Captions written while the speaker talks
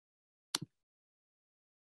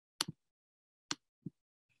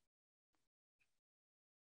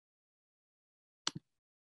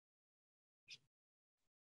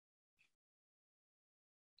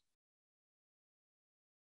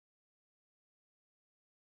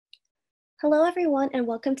Hello everyone and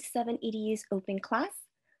welcome to 7EDU's Open Class.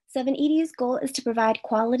 7EDU's goal is to provide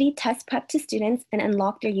quality test prep to students and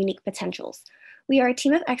unlock their unique potentials. We are a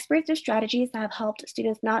team of experts with strategies that have helped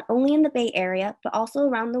students not only in the Bay Area, but also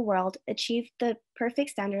around the world achieve the perfect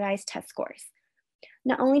standardized test scores.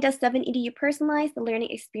 Not only does 7EDU personalize the learning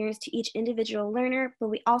experience to each individual learner, but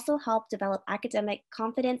we also help develop academic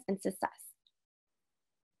confidence and success.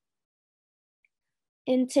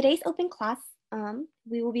 In today's open class,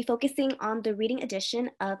 we will be focusing on the reading edition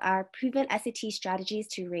of our proven SAT strategies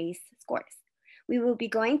to raise scores. We will be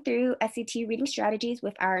going through SAT reading strategies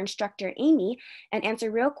with our instructor, Amy, and answer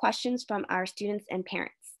real questions from our students and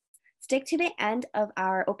parents. Stick to the end of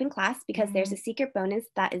our open class because there's a secret bonus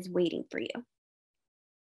that is waiting for you.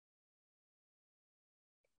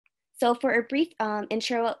 So for a brief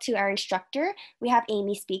intro to our instructor, we have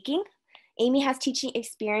Amy speaking. Amy has teaching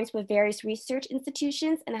experience with various research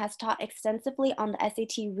institutions and has taught extensively on the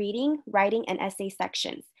SAT reading, writing, and essay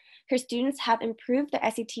sections. Her students have improved their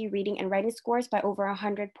SAT reading and writing scores by over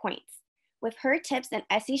 100 points. With her tips and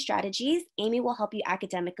essay strategies, Amy will help you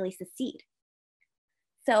academically succeed.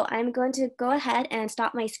 So I'm going to go ahead and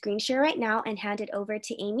stop my screen share right now and hand it over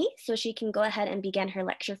to Amy so she can go ahead and begin her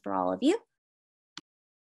lecture for all of you.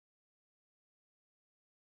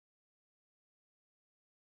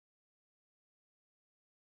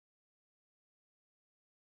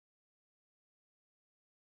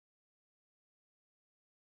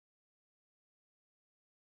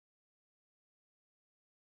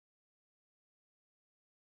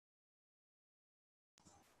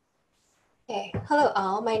 Okay, hello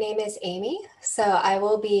all, my name is Amy. So I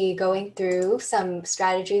will be going through some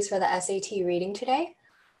strategies for the SAT reading today.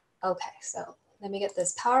 Okay, so let me get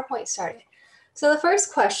this PowerPoint started. So the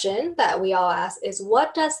first question that we all ask is,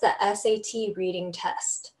 what does the SAT reading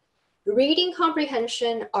test? Reading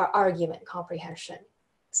comprehension or argument comprehension?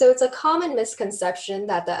 So it's a common misconception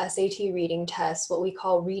that the SAT reading test, what we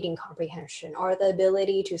call reading comprehension, or the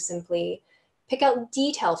ability to simply pick out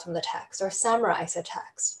details from the text or summarize a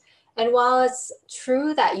text. And while it's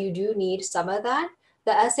true that you do need some of that,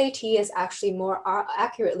 the SAT is actually more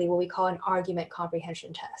accurately what we call an argument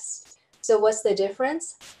comprehension test. So what's the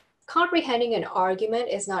difference? Comprehending an argument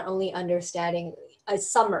is not only understanding a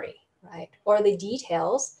summary, right, or the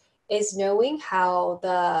details, is knowing how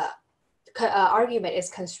the argument is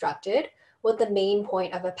constructed, what the main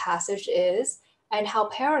point of a passage is, and how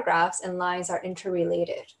paragraphs and lines are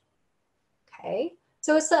interrelated. Okay,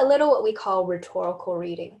 so it's a little what we call rhetorical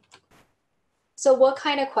reading. So what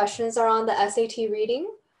kind of questions are on the SAT reading?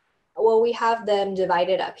 Well, we have them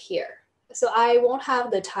divided up here. So I won't have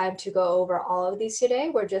the time to go over all of these today.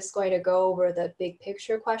 We're just going to go over the big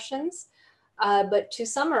picture questions. But to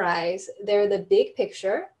summarize, they're the big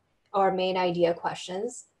picture or main idea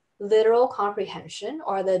questions, literal comprehension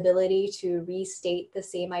or the ability to restate the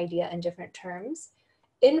same idea in different terms,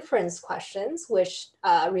 inference questions, which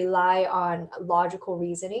rely on logical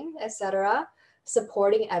reasoning, etc.,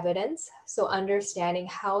 supporting evidence, so understanding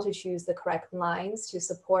how to choose the correct lines to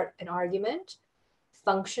support an argument,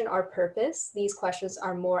 function or purpose. These questions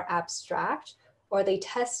are more abstract, or they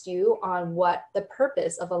test you on what the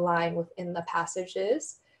purpose of a line within the passage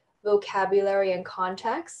is. Vocabulary and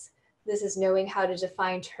context. This is knowing how to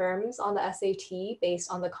define terms on the SAT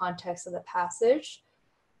based on the context of the passage.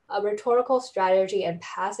 Rhetorical strategy and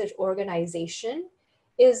passage organization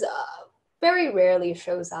is very rarely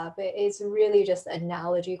shows up. It's really just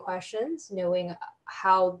analogy questions, knowing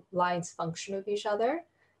how lines function with each other,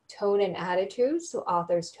 tone and attitude, so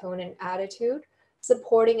author's tone and attitude,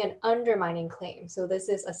 supporting and undermining claims. So this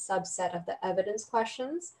is a subset of the evidence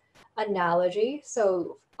questions. Analogy,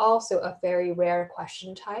 so also a very rare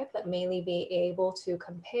question type that mainly be able to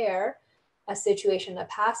compare a situation, a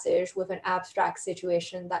passage with an abstract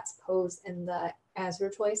situation that's posed in the answer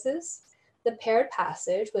choices. The paired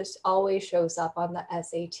passage, which always shows up on the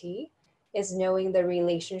SAT, is knowing the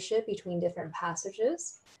relationship between different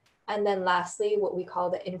passages. And then lastly, what we call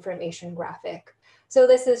the information graphic. So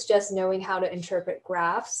this is just knowing how to interpret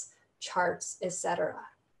graphs, charts, etc.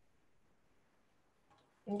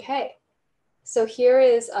 Okay, so here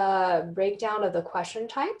is a breakdown of the question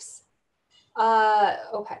types.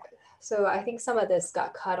 Okay, so I think some of this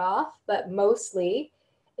got cut off, but mostly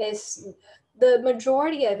is the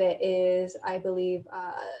majority of it is, I believe,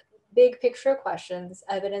 big picture questions,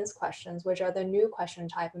 evidence questions, which are the new question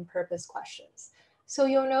type, and purpose questions. So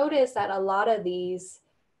you'll notice that a lot of these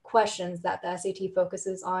questions that the SAT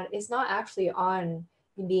focuses on is not actually on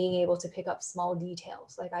being able to pick up small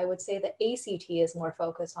details. Like I would say the ACT is more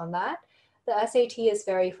focused on that. The SAT is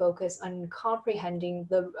very focused on comprehending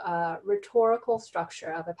the rhetorical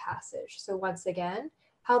structure of a passage. So once again,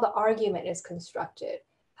 how the argument is constructed,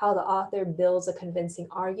 how the author builds a convincing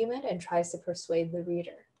argument and tries to persuade the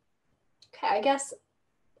reader. Okay, I guess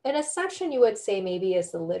in a section you would say maybe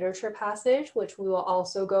is the literature passage, which we will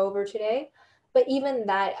also go over today. But even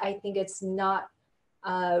that, I think it's not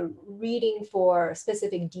reading for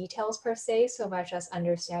specific details per se, so much as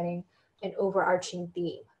understanding an overarching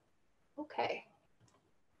theme. Okay.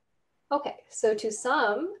 Okay, so to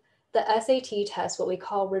some, the SAT tests what we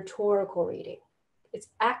call rhetorical reading. It's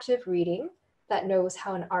active reading that knows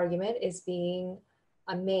how an argument is being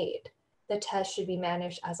made. The test should be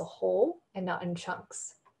managed as a whole and not in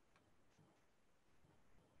chunks.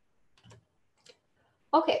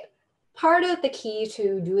 Okay, part of the key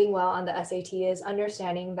to doing well on the SAT is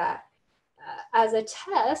understanding that as a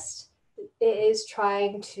test, it is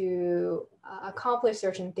trying to accomplish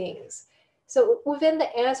certain things. So within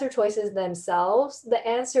the answer choices themselves, the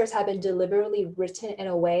answers have been deliberately written in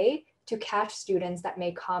a way to catch students that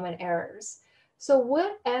make common errors. So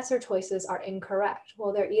what answer choices are incorrect?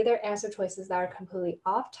 Well, they're either answer choices that are completely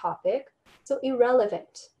off topic, so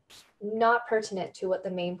irrelevant, not pertinent to what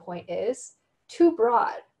the main point is, too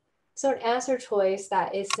broad. So an answer choice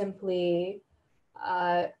that is simply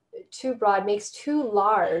too broad makes too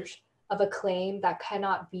large of a claim that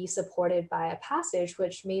cannot be supported by a passage,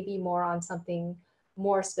 which may be more on something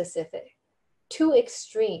more specific. Too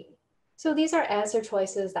extreme. So these are answer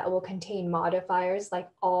choices that will contain modifiers like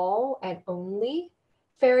all and only.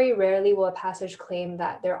 Very rarely will a passage claim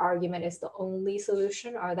that their argument is the only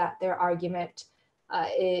solution or that their argument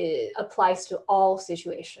applies to all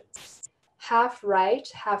situations. Half right,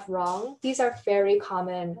 half wrong. These are very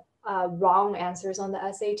common wrong answers on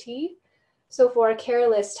the SAT. So for a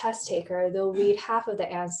careless test taker, they'll read half of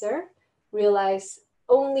the answer, realize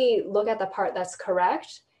only look at the part that's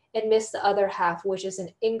correct, and miss the other half, which is an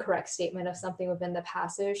incorrect statement of something within the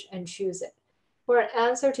passage, and choose it. For an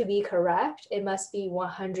answer to be correct, it must be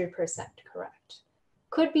 100% correct.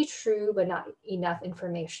 Could be true, but not enough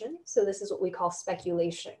information. So this is what we call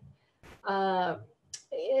speculation.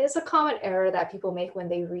 It's a common error that people make when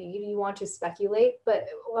they read. You want to speculate, but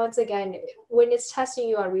once again, when it's testing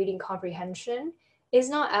you on reading comprehension, it's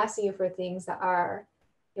not asking you for things that are,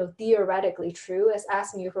 theoretically true. It's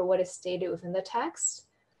asking you for what is stated within the text.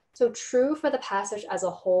 So true for the passage as a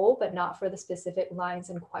whole, but not for the specific lines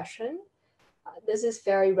in question. This is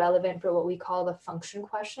very relevant for what we call the function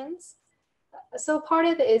questions. So part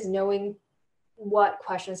of it is knowing what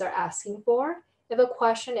questions are asking for. If a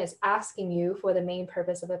question is asking you for the main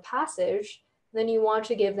purpose of a passage, then you want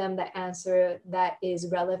to give them the answer that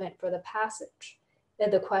is relevant for the passage.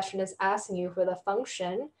 If the question is asking you for the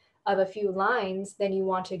function of a few lines, then you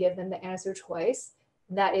want to give them the answer choice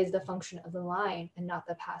that is the function of the line and not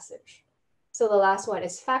the passage. So the last one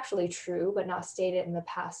is factually true, but not stated in the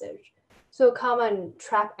passage. So a common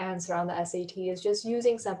trap answer on the SAT is just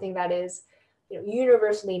using something that is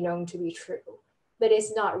universally known to be true, but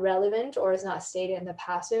it's not relevant or is not stated in the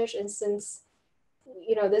passage. And since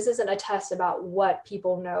this isn't a test about what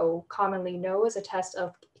people commonly know, is a test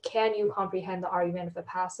of can you comprehend the argument of the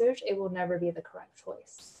passage, it will never be the correct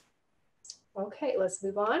choice. Okay, let's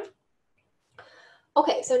move on.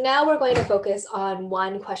 Okay, so now we're going to focus on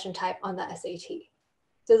one question type on the SAT.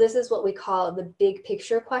 So this is what we call the big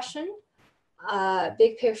picture question.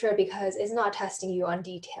 Big picture because it's not testing you on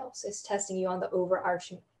details, it's testing you on the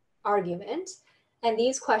overarching argument. And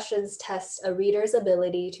these questions test a reader's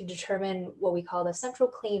ability to determine what we call the central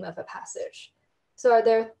claim of a passage. So are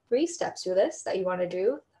there 3 steps to this that you want to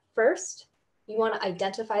do? First, you want to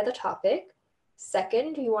identify the topic.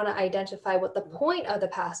 Second, you want to identify what the point of the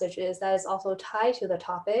passage is that is also tied to the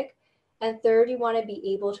topic. And third, you want to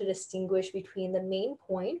be able to distinguish between the main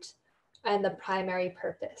point and the primary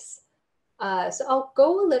purpose. So I'll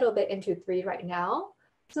go a little bit into 3 right now.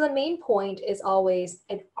 So the main point is always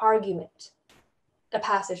an argument the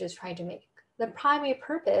passage is trying to make. The primary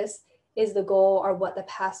purpose is the goal or what the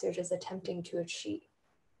passage is attempting to achieve.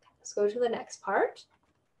 Let's go to the next part.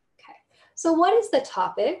 Okay, so what is the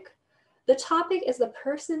topic? The topic is the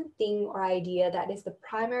person, thing, or idea that is the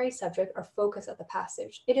primary subject or focus of the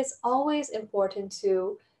passage. It is always important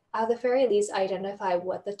to, at the very least, identify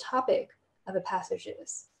what the topic of a passage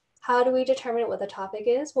is. How do we determine what the topic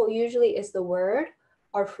is? Well, usually it's the word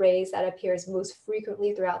or phrase that appears most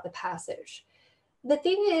frequently throughout the passage. The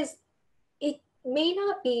thing is, it may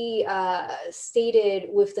not be stated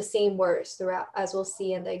with the same words throughout, as we'll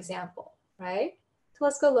see in the example, right? So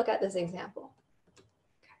let's go look at this example.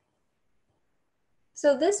 Okay.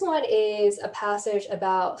 So this one is a passage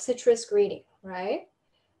about citrus greening, right?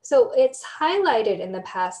 So it's highlighted in the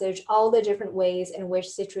passage all the different ways in which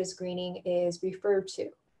citrus greening is referred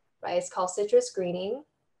to, right? It's called citrus greening.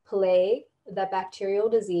 plague, the bacterial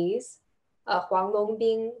disease, 黄龙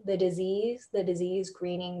病, the disease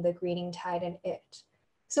greening, the greening tide, and it.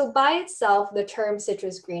 So by itself, the term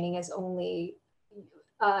citrus greening is only,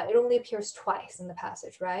 it only appears twice in the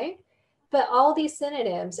passage, right? But all these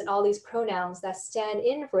synonyms and all these pronouns that stand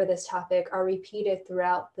in for this topic are repeated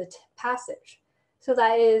throughout the passage. So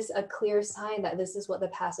that is a clear sign that this is what the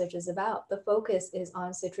passage is about. The focus is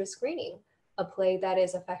on citrus greening, a plague that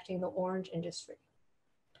is affecting the orange industry.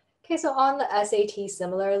 Okay, so on the SAT,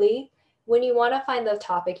 similarly, when you want to find the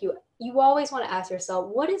topic, you always want to ask yourself,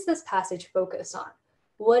 what is this passage focused on?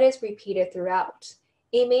 What is repeated throughout?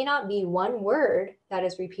 It may not be one word that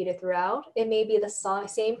is repeated throughout. It may be the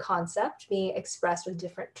same concept being expressed with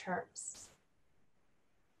different terms.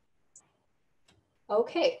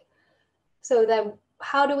 Okay, so then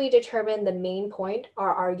how do we determine the main point or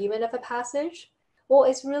argument of a passage? Well,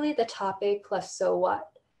 it's really the topic plus so what.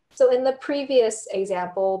 So in the previous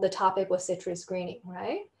example, the topic was citrus greening,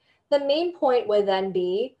 right? The main point would then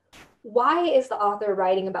be, why is the author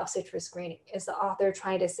writing about citrus greening? Is the author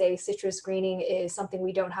trying to say citrus greening is something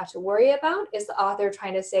we don't have to worry about? Is the author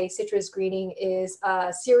trying to say citrus greening is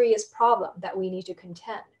a serious problem that we need to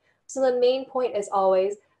contend? So the main point is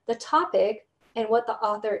always the topic and what the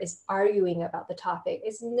author is arguing about the topic.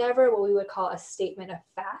 It's never what we would call a statement of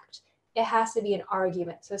fact. It has to be an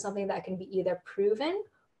argument. So something that can be either proven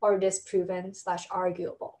or disproven /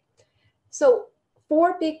 arguable. So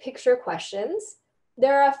for big picture questions,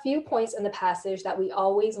 there are a few points in the passage that we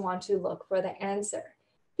always want to look for the answer.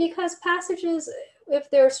 Because passages, if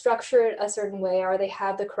they're structured a certain way or they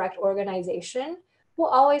have the correct organization, will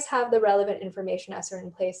always have the relevant information at certain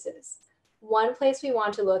places. One place we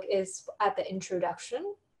want to look is at the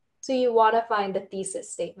introduction. So you want to find the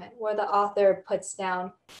thesis statement where the author puts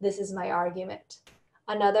down, this is my argument.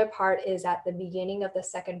 Another part is at the beginning of the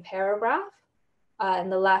second paragraph.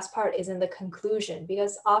 And the last part is in the conclusion,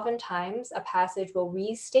 because oftentimes a passage will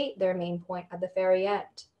restate their main point at the very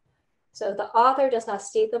end. So if the author does not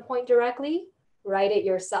state the point directly, write it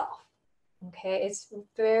yourself. Okay, it's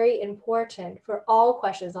very important for all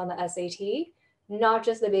questions on the SAT, not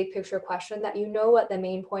just the big picture question, that you know what the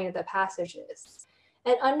main point of the passage is.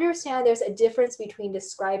 And understand there's a difference between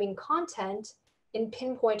describing content and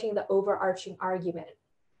pinpointing the overarching argument.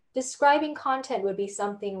 Describing content would be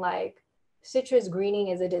something like, citrus greening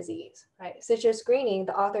is a disease, right? Citrus greening,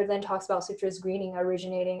 the author then talks about citrus greening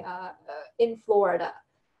originating in Florida.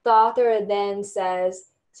 The author then says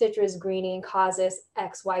citrus greening causes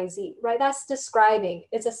XYZ, right? That's describing,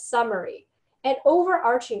 it's a summary. An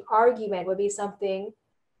overarching argument would be something,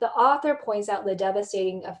 the author points out the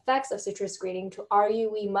devastating effects of citrus greening to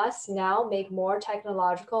argue we must now make more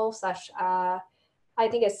technological / I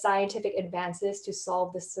think it's scientific advances to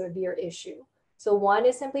solve this severe issue. So one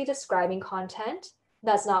is simply describing content.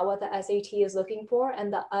 That's not what the SAT is looking for.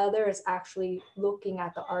 And the other is actually looking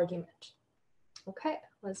at the argument. Okay,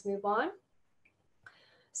 let's move on.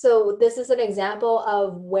 So this is an example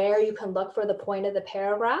of where you can look for the point of the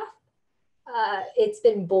paragraph. It's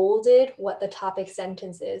been bolded what the topic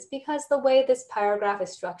sentence is, because the way this paragraph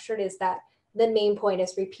is structured is that the main point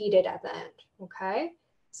is repeated at the end, okay?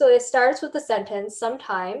 So it starts with the sentence,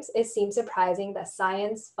 sometimes it seems surprising that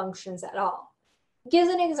science functions at all. Gives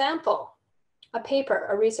an example, a paper,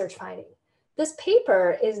 a research finding. This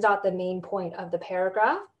paper is not the main point of the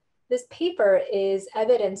paragraph. This paper is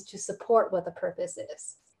evidence to support what the purpose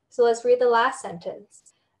is. So let's read the last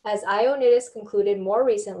sentence. As Ioannidis concluded more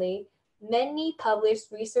recently, many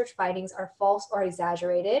published research findings are false or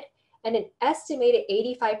exaggerated, and an estimated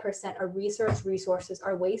 85% of research resources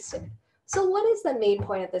are wasted. So what is the main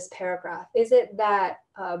point of this paragraph? Is it that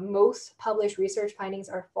most published research findings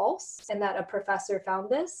are false and that a professor found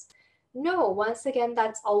this? No, once again,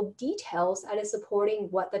 that's all details that is supporting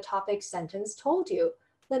what the topic sentence told you.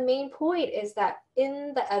 The main point is that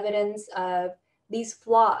in the evidence of these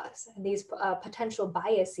flaws, these potential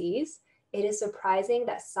biases, it is surprising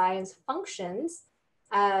that science functions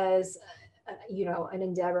as an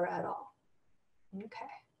endeavor at all. Okay.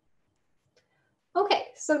 Okay,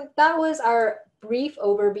 so that was our brief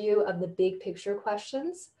overview of the big picture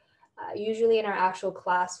questions. Usually in our actual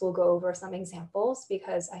class, we'll go over some examples,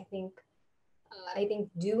 because I think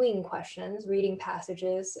doing questions, reading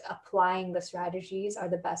passages, applying the strategies are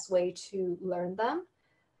the best way to learn them.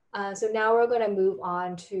 So now we're going to move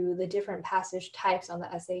on to the different passage types on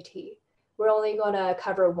the SAT. We're only going to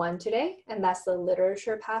cover one today, and that's the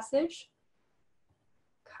literature passage.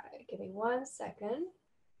 Okay, give me 1 second.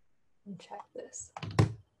 And check this.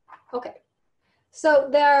 Okay, so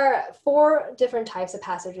there are 4 different types of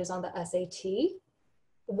passages on the SAT.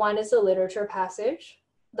 One is the literature passage.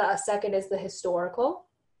 The second is the historical.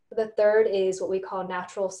 The third is what we call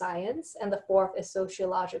natural science, and the fourth is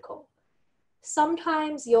sociological.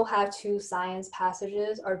 Sometimes you'll have two science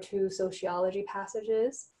passages or two sociology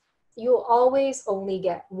passages. You'll always only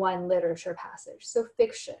get one literature passage, so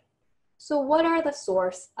fiction. So what are the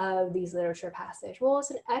source of these literature passages? Well,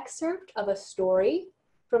 it's an excerpt of a story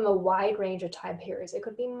from a wide range of time periods. It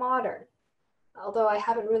could be modern, although I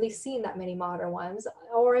haven't really seen that many modern ones,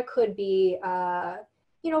 or it could be,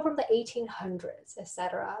 from the 1800s,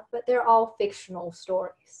 etc. But they're all fictional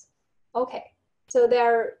stories. Okay, so there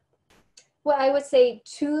are, what I would say,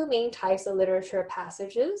 two main types of literature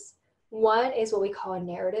passages. One is what we call a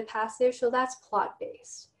narrative passage, so that's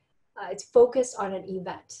plot-based. It's focused on an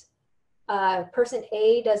event. Person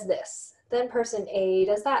A does this, then person A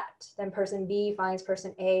does that, then person B finds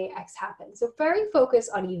person A, X happens. So very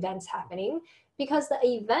focused on events happening, because the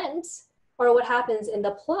events or what happens in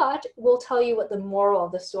the plot will tell you what the moral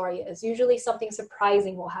of the story is. Usually something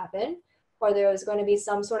surprising will happen, or there's going to be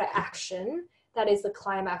some sort of action that is the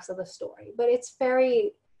climax of the story. But it's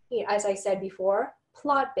very, as I said before,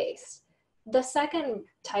 plot-based. The second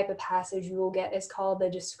type of passage you will get is called the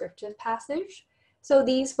descriptive passage. So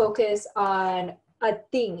these focus on a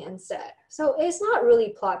thing instead. So it's not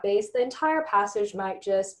really plot-based. The entire passage might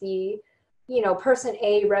just be, person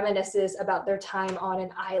A reminisces about their time on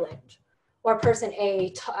an island, or person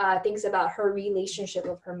A thinks about her relationship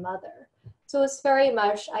with her mother. So it's very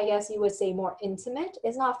much, I guess you would say, more intimate.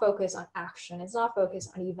 It's not focused on action. It's not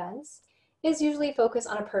focused on events. It's usually focused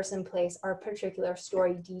on a person, place, or a particular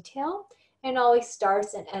story detail, and always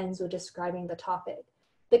starts and ends with describing the topic.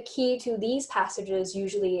 The key to these passages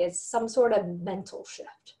usually is some sort of mental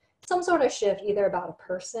shift, some sort of shift either about a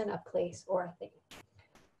person, a place, or a thing.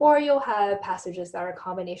 Or you'll have passages that are a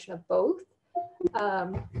combination of both.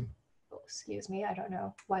 Excuse me, I don't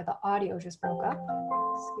know why the audio just broke up.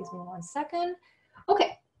 Excuse me 1 second.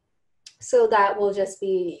 Okay, so that will just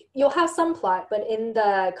be, you'll have some plot, but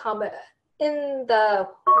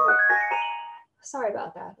sorry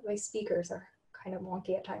about that, my speakers are kind of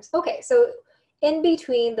wonky at times. Okay, so in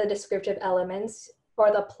between the descriptive elements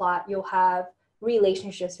or the plot, you'll have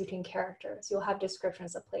relationships between characters. You'll have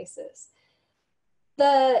descriptions of places.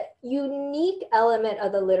 The unique element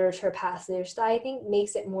of the literature passage that I think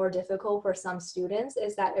makes it more difficult for some students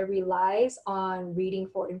is that it relies on reading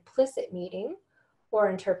for implicit meaning or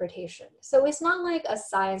interpretation. So it's not like a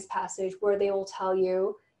science passage where they will tell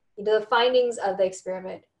you the findings of the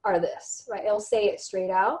experiment are this, right? It'll say it straight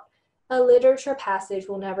out. A literature passage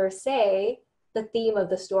will never say the theme of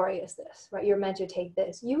the story is this, right? You're meant to take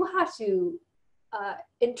this. You have to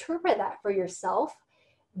interpret that for yourself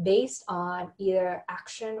based on either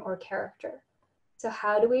action or character. So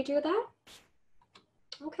how do we do that?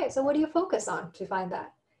 Okay, so what do you focus on to find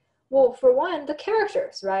that? Well, for one, the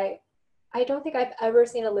characters, right? I don't think I've ever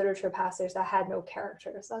seen a literature passage that had no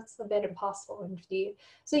characters. That's a bit impossible indeed.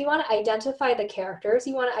 So you want to identify the characters,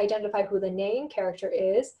 you want to identify who the main character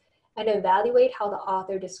is, and evaluate how the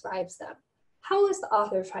author describes them. How is the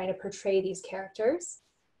author trying to portray these characters?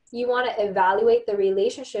 You want to evaluate the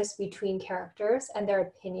relationships between characters and their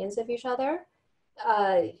opinions of each other.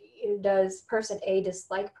 Does person A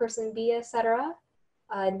dislike person B, etc.?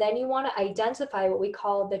 Then you want to identify what we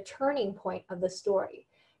call the turning point of the story.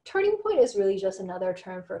 Turning point is really just another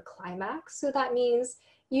term for climax. So that means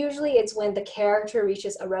usually it's when the character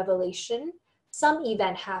reaches a revelation, some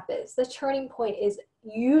event happens. The turning point is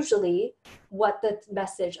usually what the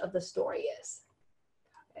message of the story is.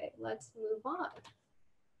 Okay, let's move on.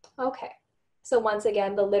 Okay, so once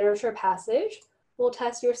again, the literature passage will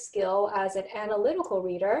test your skill as an analytical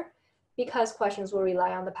reader because questions will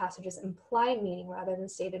rely on the passage's implied meaning rather than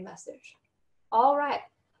stated message. All right,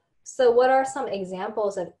 so what are some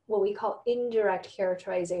examples of what we call indirect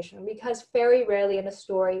characterization? Because very rarely in a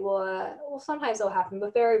story sometimes it'll happen,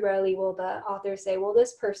 but very rarely will the author say, well,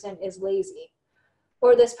 this person is lazy,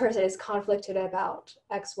 or this person is conflicted about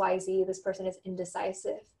X, Y, Z, this person is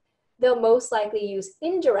indecisive. They'll most likely use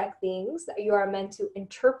indirect things that you are meant to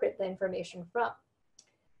interpret the information from.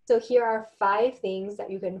 So here are 5 things that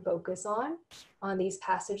you can focus on these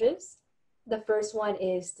passages. The first one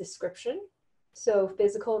is description. So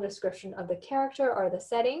physical description of the character or the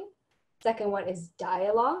setting. Second one is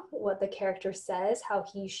dialogue, what the character says, how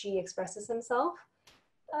he, she expresses himself.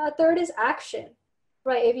 Third is action.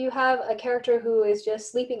 Right, if you have a character who is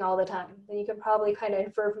just sleeping all the time, then you can probably kind of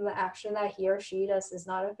infer from the action that he or she is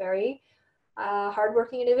not a very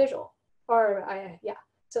hardworking individual. Or,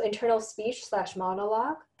 so internal speech /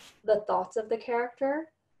 monologue, the thoughts of the character,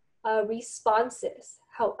 responses,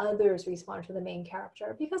 how others respond to the main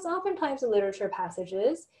character. Because oftentimes in literature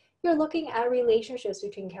passages, you're looking at relationships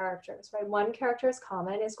between characters, right? One character's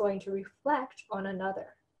comment is going to reflect on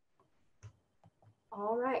another.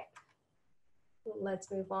 All right,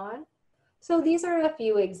 let's move on. So these are a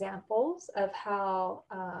few examples of how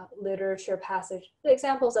literature passage,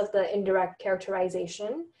 examples of the indirect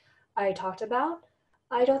characterization I talked about.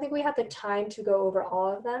 I don't think we have the time to go over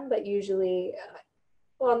all of them, but usually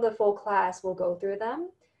on the full class, we'll go through them.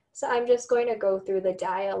 So I'm just going to go through the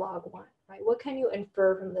dialogue one, right? What can you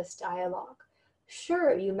infer from this dialogue?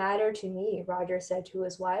 Sure, you matter to me, Roger said to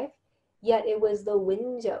his wife, yet it was the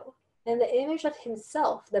window. And the image of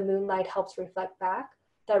himself the moonlight helps reflect back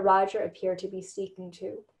that Roger appeared to be speaking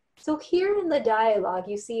to. So here in the dialogue,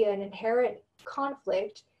 you see an inherent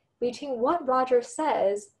conflict between what Roger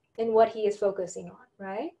says and what he is focusing on,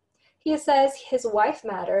 right? He says his wife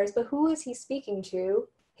matters, but who is he speaking to?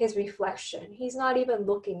 His reflection. He's not even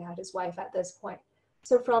looking at his wife at this point.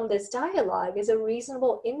 So from this dialogue is a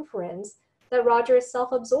reasonable inference that Roger is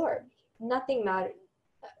self-absorbed. Nothing matters,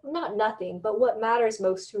 not nothing, but what matters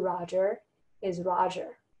most to Roger is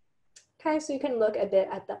Roger. Okay, so you can look a bit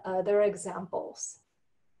at the other examples.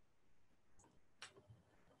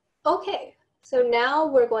 Okay, so now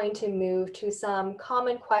we're going to move to some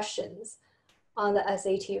common questions on the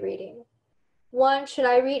SAT reading. One, should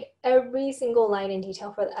I read every single line in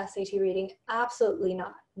detail for the SAT reading? Absolutely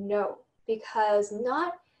not. No, because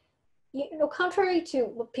contrary to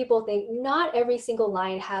what people think, not every single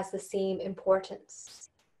line has the same importance.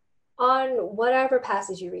 On whatever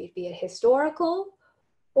passage you read, be it historical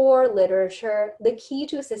or literature, the key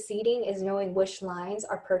to succeeding is knowing which lines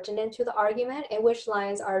are pertinent to the argument and which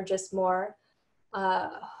lines are just more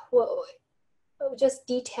just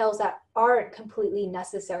details that aren't completely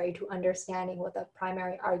necessary to understanding what the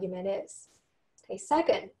primary argument is. Okay,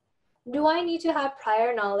 second, do I need to have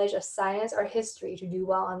prior knowledge of science or history to do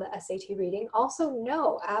well on the SAT reading? Also,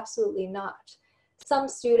 no, absolutely not. Some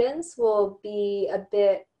students will be a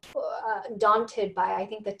bit daunted by, I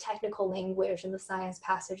think, the technical language in the science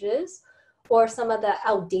passages or some of the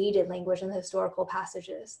outdated language in the historical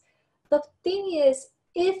passages. The thing is,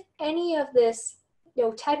 if any of this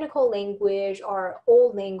technical language or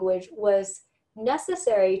old language was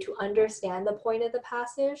necessary to understand the point of the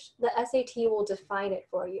passage, the SAT will define it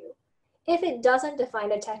for you. If it doesn't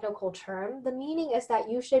define a technical term, the meaning is that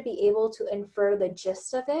you should be able to infer the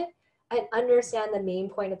gist of it and understand the main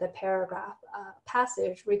point of the paragraph,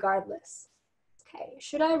 passage regardless. Okay,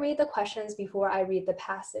 should I read the questions before I read the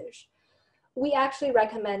passage? We actually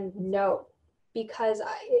recommend no, because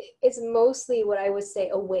it's mostly what I would say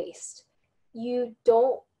a waste. You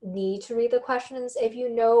don't need to read the questions if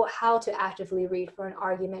you know how to actively read for an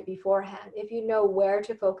argument beforehand, if you know where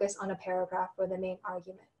to focus on a paragraph for the main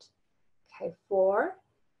argument. Okay, 4,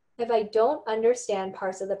 if I don't understand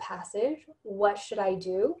parts of the passage, what should I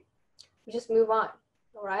do? Just move on,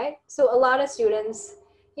 all right? So a lot of students,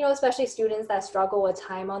 especially students that struggle with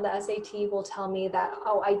time on the SAT will tell me that,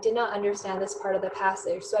 oh, I did not understand this part of the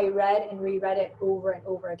passage, so I read and reread it over and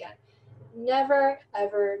over again. Never,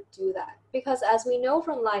 ever do that. Because as we know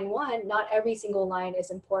from line 1, not every single line is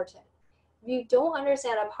important. If you don't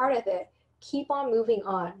understand a part of it, keep on moving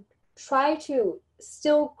on. Try to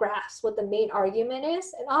still grasp what the main argument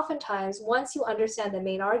is. And oftentimes, once you understand the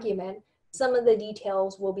main argument, some of the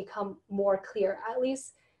details will become more clear, at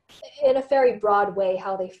least in a very broad way,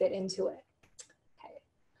 how they fit into it.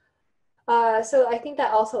 Okay. So I think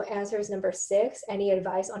that also answers number 6, any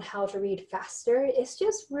advice on how to read faster. It's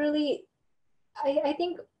just really, I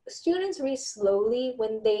think students read slowly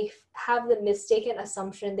when they have the mistaken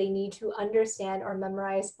assumption they need to understand or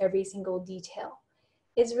memorize every single detail.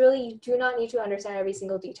 It's really, you do not need to understand every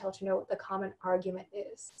single detail to know what the common argument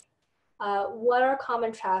is. What are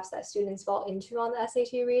common traps that students fall into on the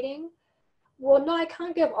SAT reading? Well, no, I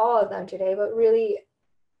can't give all of them today, but really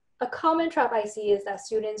a common trap I see is that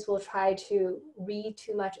students will try to read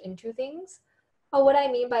too much into things. What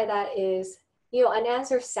I mean by that is, an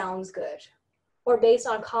answer sounds good, or based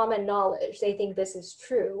on common knowledge, they think this is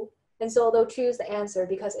true. And so they'll choose the answer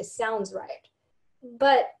because it sounds right.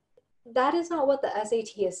 But that is not what the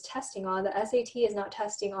SAT is testing on. The SAT is not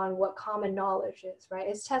testing on what common knowledge is, right?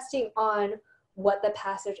 It's testing on what the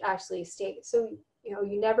passage actually states. So,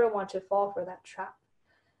 you never want to fall for that trap.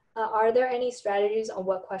 Are there any strategies on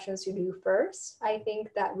what questions to do first? I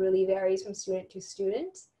think that really varies from student to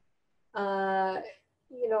student.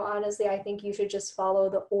 Honestly, I think you should just follow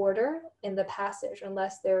the order in the passage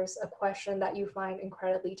unless there's a question that you find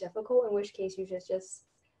incredibly difficult, in which case you should just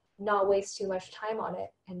not waste too much time on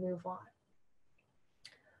it and move on.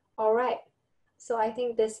 All right, So I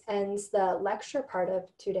think this ends the lecture part of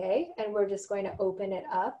today, and we're just going to open it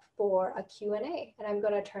up for a Q&A. And I'm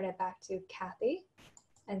going to turn it back to Kathy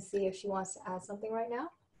and see if she wants to add something right now.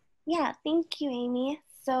 Yeah, thank you, Amy.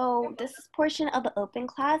 So this portion of the open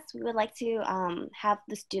class, we would like to have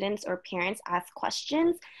the students or parents ask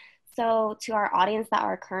questions. So to our audience that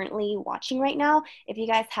are currently watching right now, if you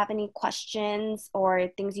guys have any questions or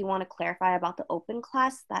things you want to clarify about the open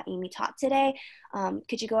class that Amy taught today,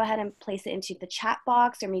 could you go ahead and place it into the chat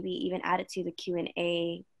box or maybe even add it to the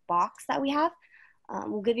Q&A box that we have?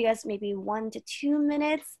 We'll give you guys maybe 1 to 2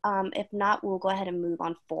 minutes. If not, we'll go ahead and move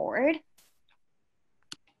on forward.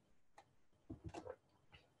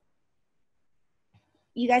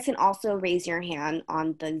 You guys can also raise your hand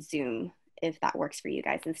on the Zoom if that works for you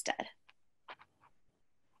guys instead.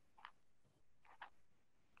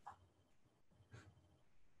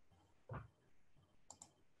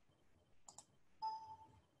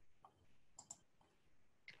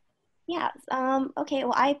 Yeah, okay,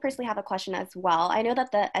 well, I personally have a question as well. I know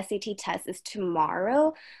that the SAT test is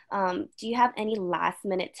tomorrow. Do you have any last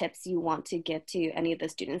minute tips you want to give to any of the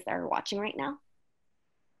students that are watching right now?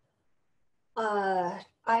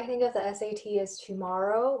 I think if the SAT is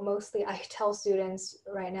tomorrow, mostly I tell students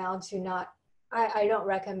right now to not, I don't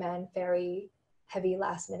recommend very heavy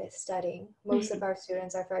last minute studying. Most of our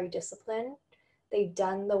students are very disciplined. They've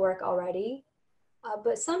done the work already.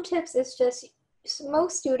 But some tips is just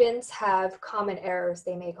most students have common errors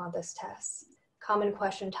they make on this test, common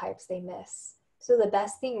question types they miss. So the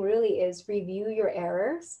best thing really is review your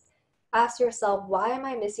errors. Ask yourself, why am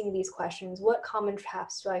I missing these questions? What common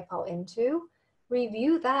traps do I fall into?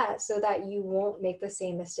 Review that so that you won't make the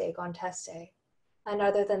same mistake on test day. And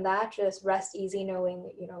other than that, just rest easy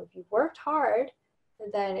knowing, if you've worked hard,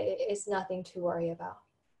 then it's nothing to worry about.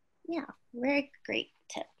 Yeah, very great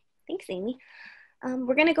tip. Thanks, Amy.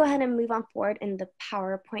 We're going to go ahead and move on forward in the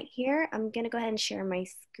PowerPoint here. I'm going to go ahead and share my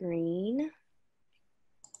screen.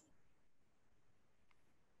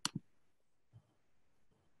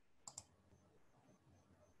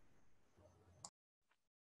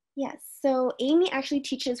 Yes, so Amy actually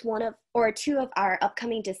teaches one of or two of our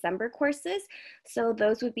upcoming December courses. So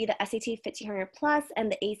those would be the SAT 1500 Plus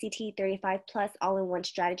and the ACT 35 Plus all-in-one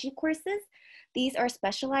strategy courses. These are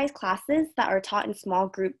specialized classes that are taught in small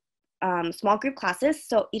group classes.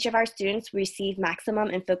 So each of our students receive maximum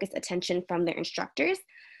and focused attention from their instructors.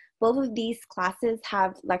 Both of these classes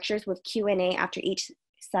have lectures with Q&A after each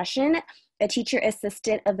session, a teacher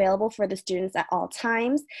assistant available for the students at all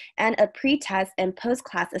times, and a pre-test and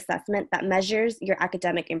post-class assessment that measures your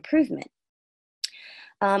academic improvement.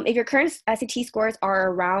 If your current SAT scores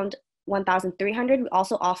are around 1,300, we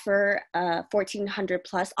also offer a 1,400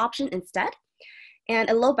 plus option instead. And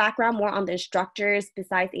a little background more on the instructors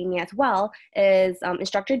besides Amy as well is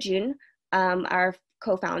instructor June, our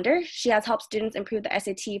co-founder. She has helped students improve the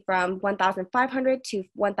SAT from 1,500 to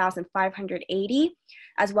 1,580,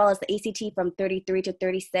 as well as the ACT from 33 to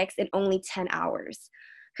 36 in only 10 hours.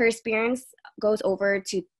 Her experience goes over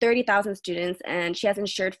to 30,000 students, and she has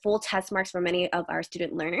ensured full test marks for many of our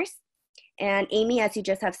student learners. And Amy, as you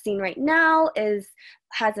just have seen right now,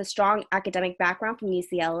 has a strong academic background from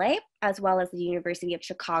UCLA, as well as the University of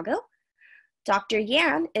Chicago. Dr.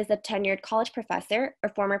 Yan is a tenured college professor, a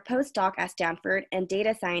former postdoc at Stanford, and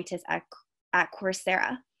data scientist at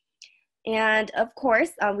Coursera. And of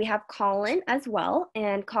course, we have Colin as well.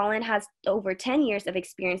 And Colin has over 10 years of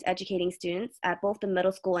experience educating students at both the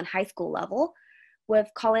middle school and high school level.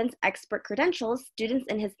 With Colin's expert credentials, students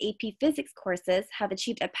in his AP Physics courses have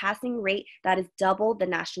achieved a passing rate that is double the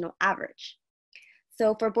national average.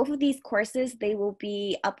 So for both of these courses, they will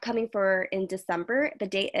be upcoming in December. The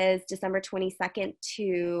date is December 22nd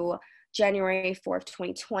to January 4th,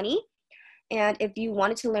 2020. And if you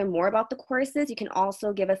wanted to learn more about the courses, you can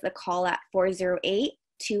also give us a call at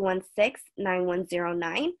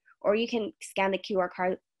 408-216-9109, or you can scan the QR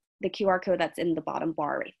code that's in the bottom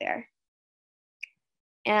bar right there.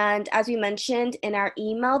 And as we mentioned in our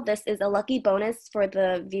email, this is a lucky bonus for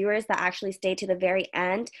the viewers that actually stay to the very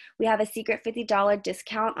end. We have a secret $50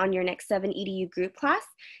 discount on your next 7 EDU group class.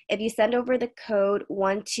 If you send over the code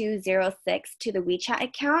 1206 to the WeChat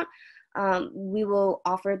account, we will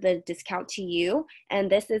offer the discount to you. And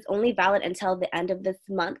this is only valid until the end of this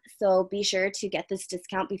month. So be sure to get this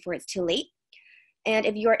discount before it's too late. And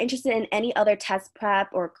if you are interested in any other test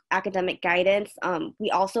prep or academic guidance,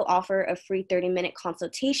 we also offer a free 30-minute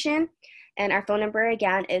consultation. And our phone number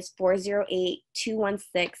again is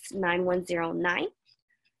 408-216-9109.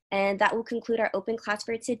 And that will conclude our open class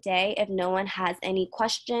for today. If no one has any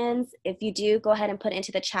questions, if you do, go ahead and put it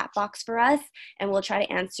into the chat box for us, and we'll try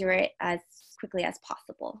to answer it as quickly as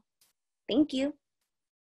possible. Thank you.